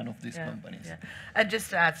in some of these companies. Yeah. And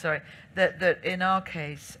just to add, sorry, that in our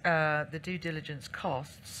case, the due diligence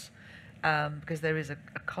costs, because there is a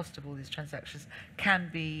cost of all these transactions, can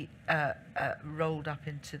be rolled up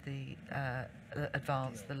into the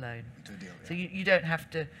advance, the loan. So you don't have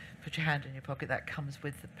to put your hand in your pocket. That comes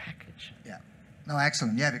with the package. Yeah. No,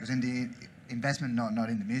 excellent. Yeah, because in the investment, not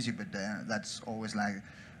in the music, but that's always like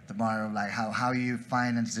the matter of like how you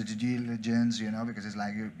finance the due diligence, you know, because it's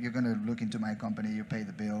like you're going to look into my company, you pay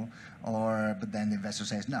the bill, but then the investor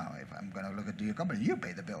says, no, if I'm going to look into your company, you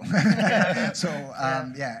pay the bill. So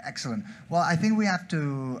yeah, excellent. Well, I think we have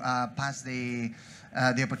to pass the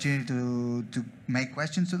opportunity to make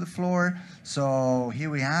questions to the floor. So here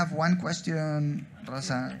we have one question,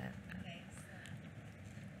 Rosa.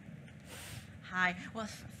 Hi. Well,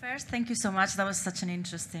 first, thank you so much. That was such an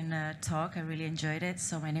interesting talk. I really enjoyed it.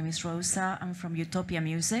 So my name is Rosa. I'm from Utopia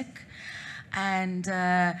Music. And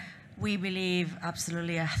we believe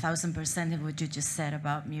absolutely 1,000% in what you just said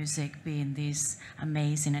about music being this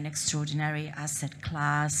amazing and extraordinary asset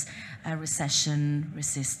class,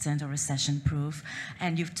 recession-resistant or recession-proof.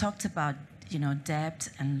 And you've talked about debt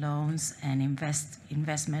and loans and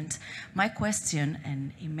investment. My question,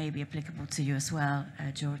 and it may be applicable to you as well,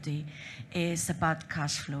 Jordi, is about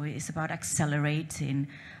cash flow. It's about accelerating,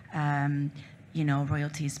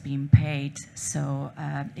 royalties being paid. So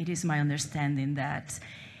it is my understanding that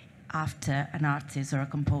after an artist or a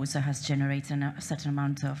composer has generated a certain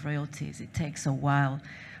amount of royalties, it takes a while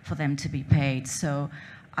for them to be paid. So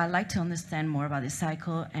I'd like to understand more about the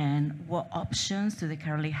cycle and what options do they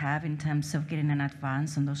currently have in terms of getting an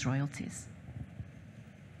advance on those royalties.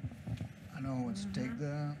 I know who wants to take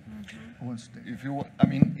the. Who wants to take? If you, I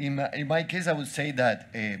mean, in my case, I would say that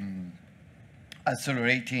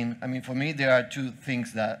accelerating. I mean, for me, there are two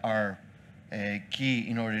things that are key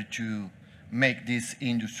in order to make this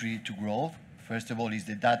industry to grow. First of all, is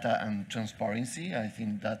the data and transparency. I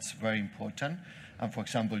think that's very important. And for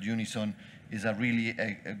example, Unison is a really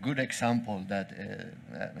a good example that,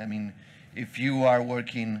 I mean, if you are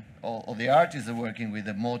working, or the artists are working with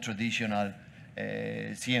the more traditional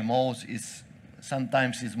CMOs,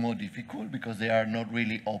 sometimes it's more difficult because they are not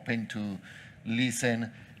really open to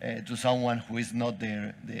listen to someone who is not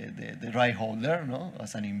the right holder, no,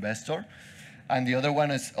 as an investor. And the other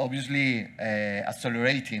one is obviously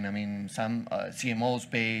accelerating. I mean, some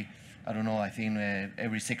CMOs pay, I don't know, I think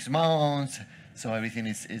every 6 months. So everything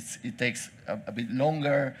it takes a bit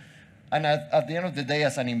longer. And at the end of the day,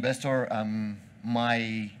 as an investor,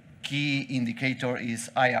 my key indicator is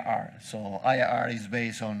IRR. So IRR is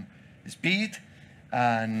based on speed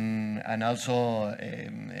and also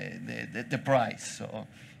the price. So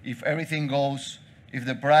if everything goes, if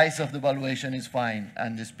the price of the valuation is fine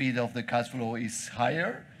and the speed of the cash flow is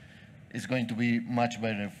higher, it's going to be much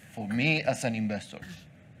better for me as an investor.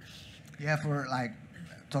 Yeah, for like,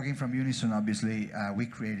 talking from Unison, obviously, we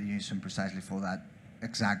created Unison precisely for that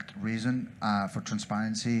exact reason, for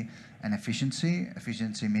transparency and efficiency.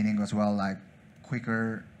 Efficiency meaning as well like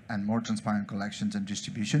quicker and more transparent collections and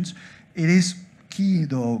distributions. It is key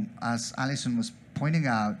though, as Alison was pointing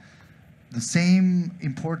out, the same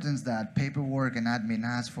importance that paperwork and admin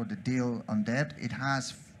has for the deal on debt, it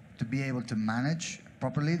has to be able to manage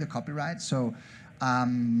properly the copyright. So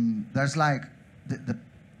there's like the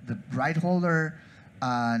right holder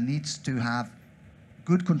needs to have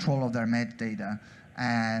good control of their metadata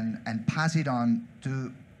and pass it on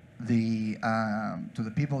to the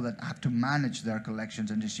people that have to manage their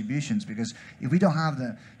collections and distributions. Because if we don't have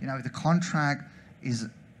if the contract is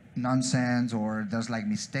nonsense or there's like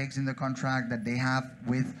mistakes in the contract that they have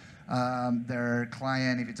with their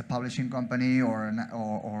client, if it's a publishing company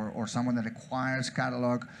or someone that acquires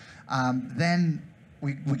catalog, then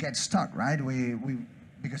we get stuck, right?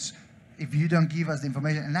 Because if you don't give us the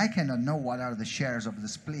information, and I cannot know what are the shares of the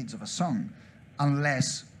splits of a song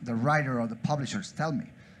unless the writer or the publishers tell me,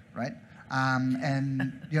 right?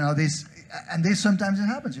 And this sometimes it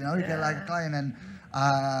happens, you get like a client and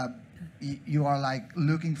you are like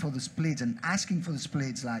looking for the splits and asking for the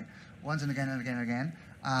splits like once and again and again and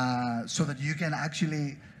again, so that you can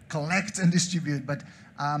actually collect and distribute. But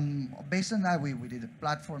based on that, we did a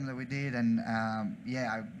platform that we did, and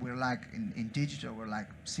yeah, we're like in digital, we're like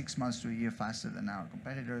 6 months to a year faster than our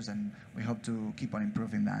competitors, and we hope to keep on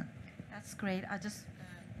improving that. That's great. I just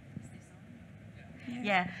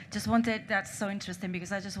just wanted, that's so interesting,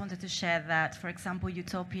 because I just wanted to share that, for example,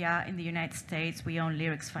 Utopia in the United States, we own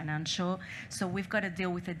Lyrics Financial, so we've got to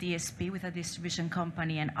deal with a DSP, with a distribution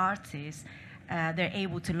company, and artists. They're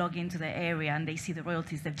able to log into the area and they see the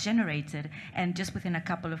royalties they've generated, and just within a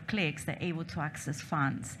couple of clicks they're able to access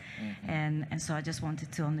funds. And so I just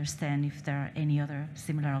wanted to understand if there are any other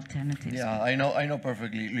similar alternatives. Yeah, I know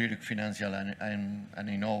perfectly Lyric Financial, and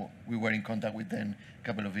I know we were in contact with them a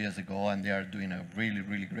couple of years ago, and they are doing a really,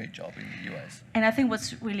 really great job in the US. And I think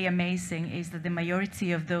what's really amazing is that the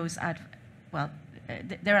majority of those,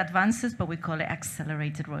 they're advances, but we call it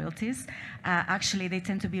accelerated royalties. Actually, they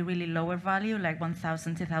tend to be really lower value, like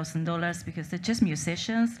 $1,000, $2,000, because they're just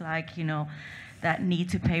musicians, like, you know, that need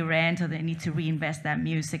to pay rent, or they need to reinvest that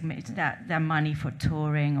music, that money for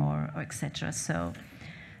touring or etc. So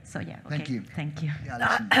yeah, okay. Thank you.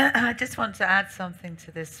 Yeah, I just want to add something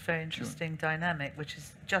to this very interesting dynamic, which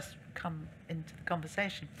has just come into the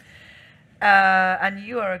conversation. And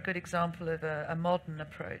you are a good example of a modern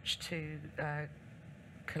approach to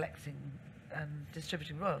collecting and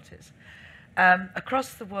distributing royalties.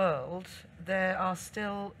 Across the world, there are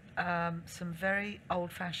still some very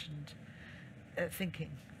old-fashioned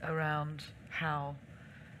thinking around how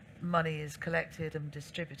money is collected and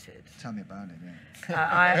distributed. Tell me about it,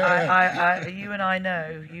 yeah. You and I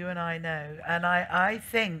know, and I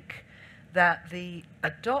think that the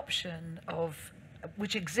adoption of,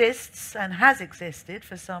 which exists and has existed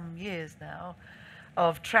for some years now,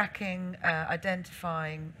 of tracking,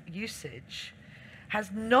 identifying usage, has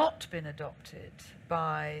not been adopted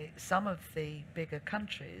by some of the bigger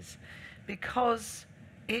countries because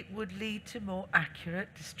it would lead to more accurate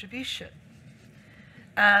distribution.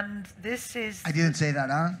 And this is... I didn't say that,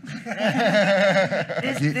 huh?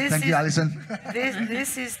 Thank you, Alison.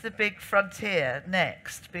 This is the big frontier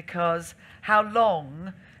next, because how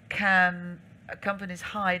long can companies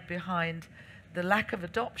hide behind the lack of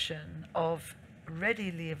adoption of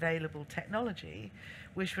readily available technology,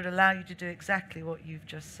 which would allow you to do exactly what you've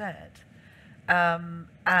just said?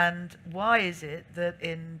 And why is it that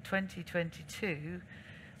in 2022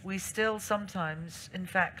 we still sometimes, in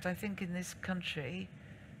fact, I think in this country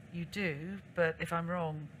you do, but if I'm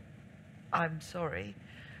wrong, I'm sorry,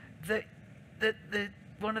 that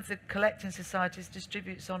one of the collecting societies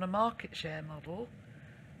distributes on a market share model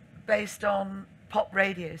based on pop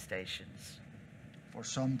radio stations. For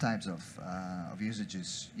some types of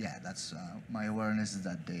usages, yeah, that's my awareness is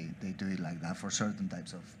that they do it like that for certain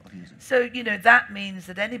types of usages. So, you know, that means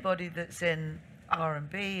that anybody that's in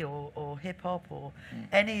R&B or hip-hop or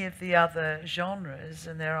any of the other genres,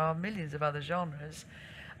 and there are millions of other genres,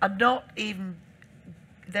 are not even,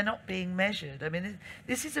 they're not being measured. I mean,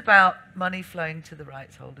 this is about money flowing to the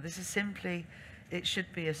rights holder. This is simply, it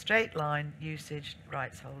should be a straight line usage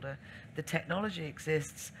rights holder. The technology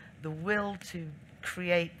exists. The will to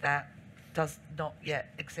create that does not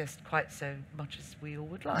yet exist quite so much as we all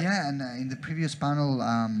would like. Yeah, and in the previous panel,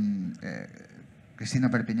 Cristina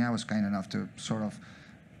Perpiñá was kind enough to sort of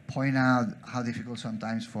point out how difficult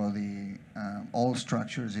sometimes for the old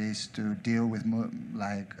structures is to deal with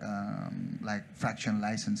like fraction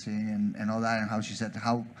licensing and all that, and how she said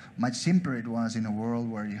how much simpler it was in a world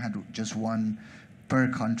where you had just one per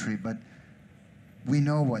country. But we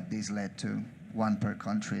know what this led to. One per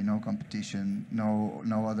country, no competition,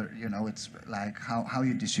 no other, you know, it's like how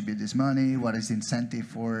you distribute this money, what is the incentive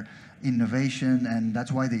for innovation, and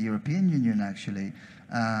that's why the European Union actually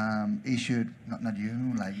issued, not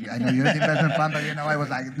you, like, I know you're the investment fund, but you know, I was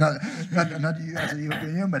like, not you as a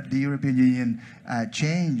European Union, but the European Union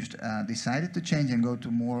decided to change and go to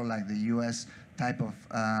more like the US type of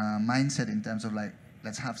mindset in terms of like,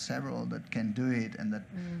 let's have several that can do it, and that,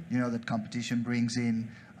 you know, that competition brings in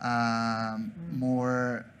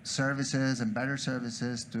more services and better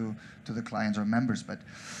services to the clients or members. But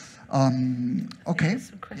okay.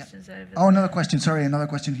 Some questions over there. Oh, another question. Sorry, another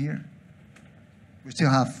question here. We still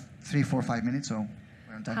have 3, 4, 5 minutes, so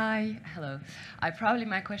we're on time. Hi, hello.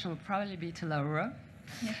 My question will probably be to Laoura.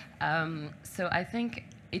 Yeah. So I think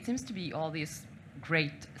it seems to be all these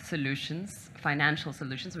great solutions, financial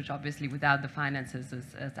solutions, which obviously without the finances,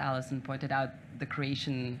 as Alison pointed out, the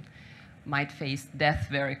creation might face death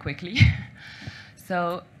very quickly.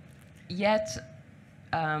 So, yet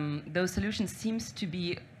those solutions seems to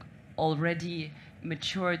be already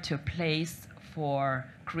mature to a place for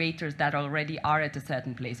creators that already are at a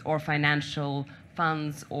certain place, or financial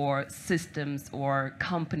funds or systems or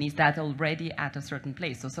companies that are already at a certain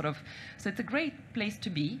place. So it's a great place to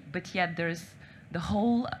be, but yet there's the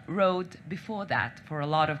whole road before that for a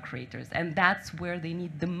lot of creators. And that's where they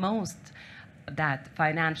need the most that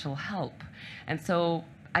financial help. And so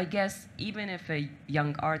I guess even if a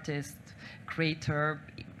young artist, creator,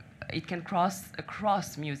 it can cross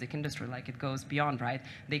across music industry, like it goes beyond, right?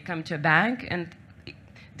 They come to a bank, and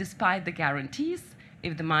despite the guarantees,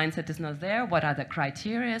 if the mindset is not there, what are the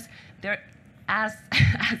criteria? They're as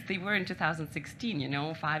they were in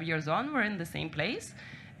 2016, 5 years on, we're in the same place,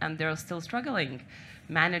 and they're still struggling.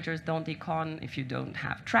 Managers don't take on if you don't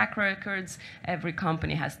have track records. Every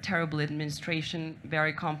company has terrible administration,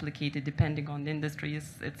 very complicated depending on the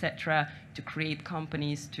industries, etc., to create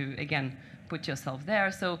companies, to, again, put yourself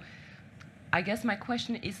there. So I guess my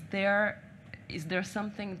question is there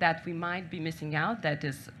something that we might be missing out that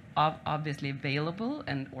is obviously available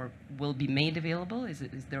and or will be made available? Is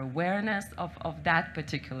there awareness of that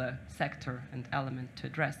particular sector and element to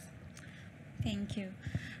address? Thank you.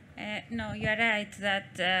 No, you are right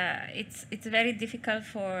that it's very difficult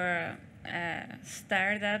for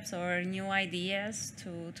startups or new ideas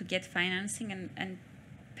to get financing, and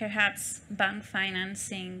perhaps bank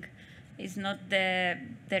financing is not the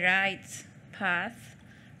right path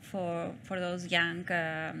for those young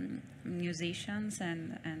musicians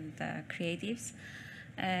and creatives,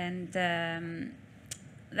 and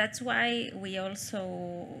that's why we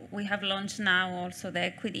have launched now also the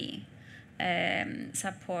equity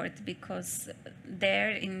support, because there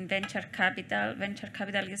in venture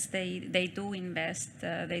capitalists, they do invest,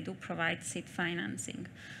 they do provide seed financing.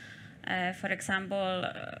 For example,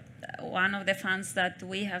 one of the funds that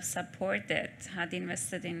we have supported had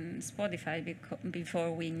invested in Spotify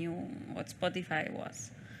before we knew what Spotify was,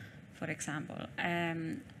 for example.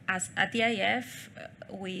 As at EIF,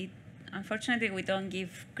 unfortunately, we don't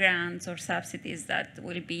give grants or subsidies that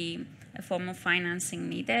will be a form of financing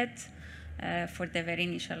needed for the very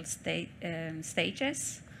initial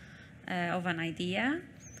stages of an idea.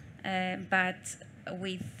 But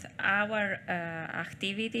with our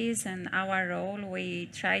activities and our role, we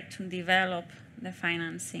try to develop the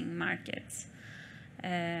financing markets.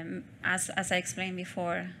 As I explained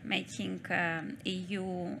before, making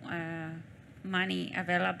EU money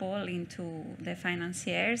available into the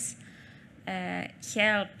financiers,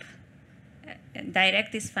 help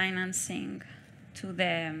direct this financing to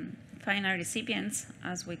the final recipients,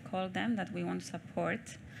 as we call them, that we want to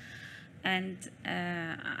support. And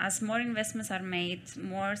as more investments are made,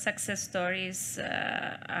 more success stories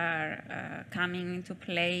are coming into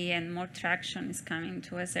play, and more traction is coming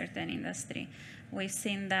to a certain industry. We've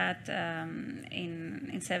seen that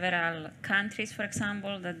in several countries, for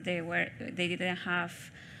example, that they didn't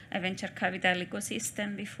have a venture capital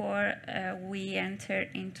ecosystem before we entered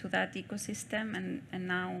into that ecosystem, and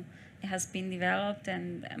now it has been developed,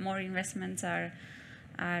 and more investments are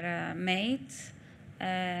made.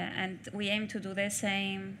 And we aim to do the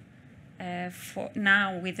same for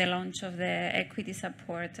now with the launch of the equity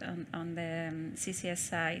support on the CCS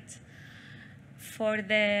side. For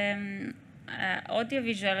the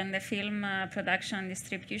audiovisual and the film production and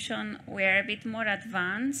distribution, we are a bit more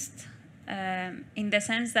advanced in the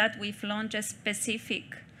sense that we've launched a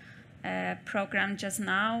specific program just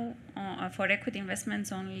now for equity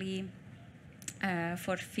investments only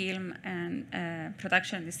for film and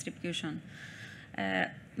production and distribution.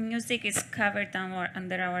 Music is covered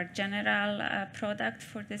under our general product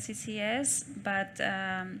for the CCS, but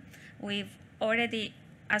we've already,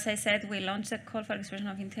 as I said, we launched a call for expression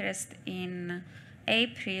of interest in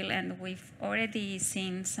April, and we've already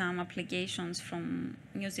seen some applications from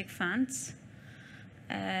music funds.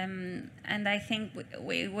 And I think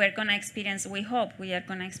we're going to experience, we hope we are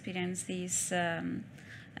going to experience this,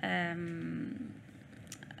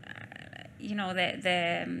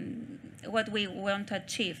 what we want to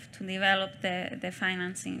achieve, to develop the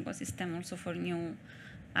financing ecosystem also for new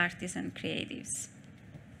artists and creatives.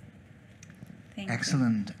 Thank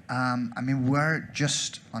Excellent. I mean, we're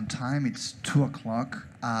just on time. It's 2 o'clock.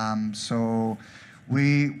 So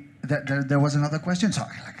there was another question.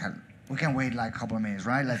 Sorry, we can wait like a couple of minutes,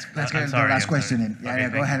 right? Let's get the last question in. Yeah, okay,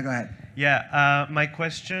 go ahead. Yeah, my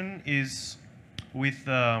question is, with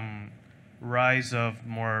the rise of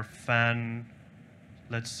more fan,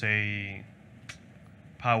 let's say,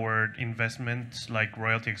 powered investments like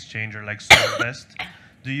royalty exchange or like Soulvest,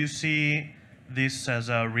 do you see this as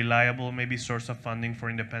a reliable maybe source of funding for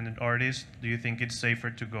independent artists? Do you think it's safer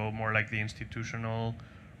to go more like the institutional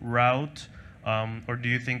route, Or do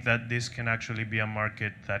you think that this can actually be a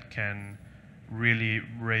market that can really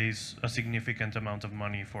raise a significant amount of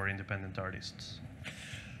money for independent artists?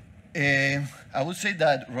 I would say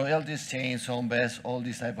that royalty exchange, Homebase, all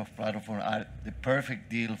these type of platforms are the perfect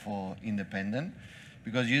deal for independent,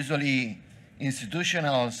 because usually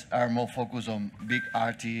institutionals are more focused on big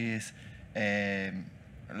artists,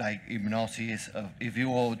 like Hipgnosis. If you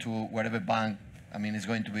go to whatever bank, I mean, it's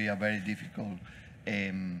going to be a very difficult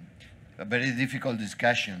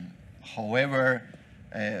discussion. However,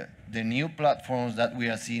 the new platforms that we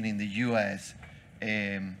are seeing in the US,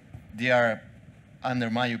 they are,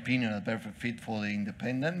 under my opinion, a perfect fit for the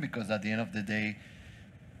independent, because at the end of the day,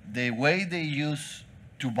 the way they use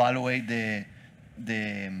to evaluate the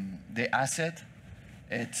asset,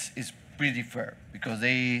 it's pretty fair, because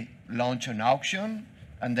they launch an auction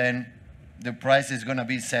and then the price is going to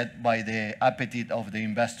be set by the appetite of the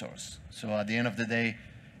investors. So at the end of the day,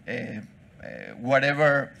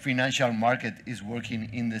 whatever financial market is working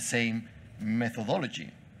in the same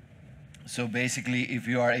methodology. So basically, if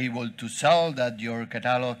you are able to sell that your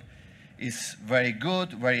catalog is very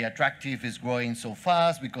good, very attractive, is growing so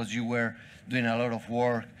fast because you were doing a lot of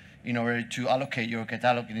work in order to allocate your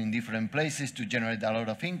catalog in different places to generate a lot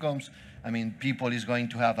of incomes, I mean, people is going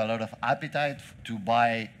to have a lot of appetite to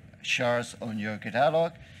buy shares on your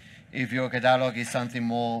catalog. If your catalog is something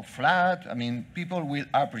more flat, I mean, people will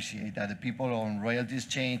appreciate that. The people on royalty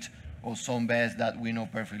exchange or Homebase that we know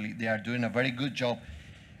perfectly, they are doing a very good job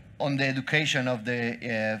on the education of the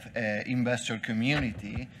investor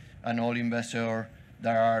community, and all investors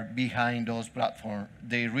that are behind those platforms,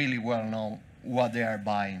 they really well know what they are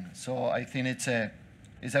buying. So I think it's a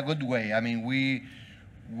good way. I mean, we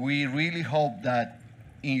really hope that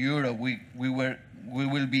in Europe we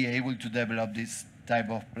will be able to develop this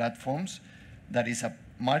type of platforms that is a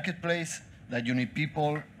marketplace, that you need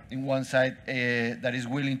people in one side that is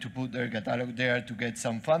willing to put their catalog there to get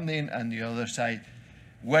some funding, and the other side,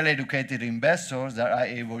 well-educated investors that are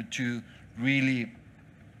able to really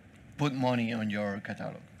put money on your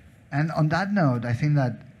catalog. And on that note, I think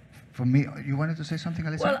that for me, you wanted to say something,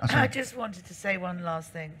 Alison? Well, I just wanted to say one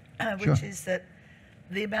last thing, which is that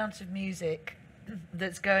the amount of music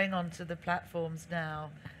that's going onto the platforms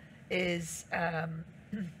now is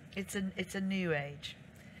it's a new age,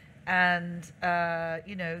 and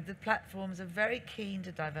you know, the platforms are very keen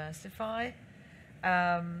to diversify.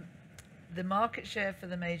 The market share for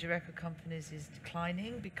the major record companies is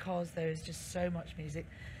declining because there is just so much music.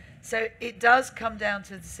 So it does come down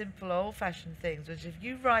to the simple old-fashioned things, which if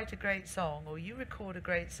you write a great song or you record a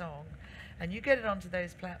great song and you get it onto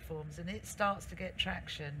those platforms and it starts to get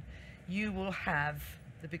traction, you will have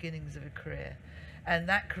the beginnings of a career. And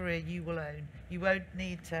that career you will own. You won't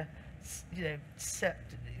need to, you know,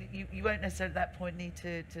 you won't necessarily at that point need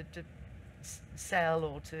to sell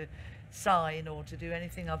or to sign or to do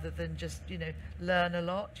anything other than just, you know, learn a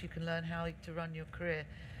lot. You can learn how to run your career.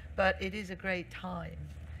 But it is a great time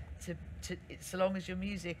to so long as your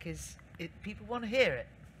music is, people want to hear it.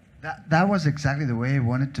 That was exactly the way I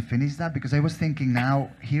wanted to finish that, because I was thinking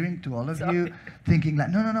now, hearing to all of you, thinking like,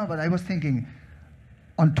 no, but I was thinking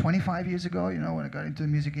on 25 years ago, you know, when I got into the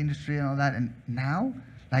music industry and all that, and now,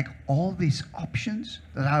 like all these options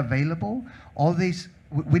that are available, all these,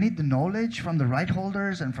 we need the knowledge from the right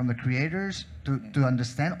holders and from the creators to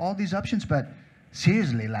understand all these options, but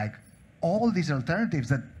seriously, like all these alternatives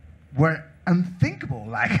that were unthinkable,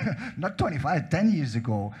 like not 25, 10 years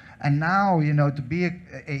ago. And now, you know, to be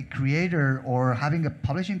a creator or having a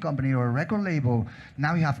publishing company or a record label,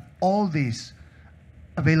 now you have all this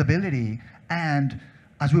availability. And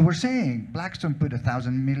as we were saying, Blackstone put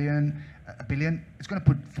 1,000 million, a billion, it's going to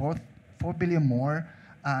put 4 billion more,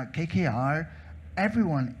 KKR,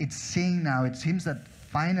 everyone, it's seeing now, it seems that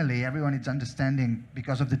finally everyone is understanding,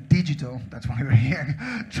 because of the digital, that's why we're here,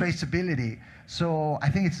 traceability. So I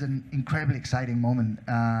think it's an incredibly exciting moment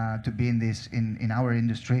to be in this, in our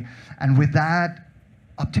industry. And with that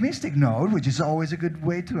optimistic note, which is always a good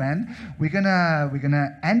way to end, we're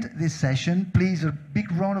gonna end this session. Please, a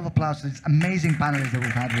big round of applause to these amazing panelists that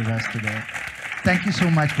we've had with us today. Thank you so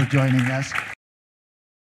much for joining us.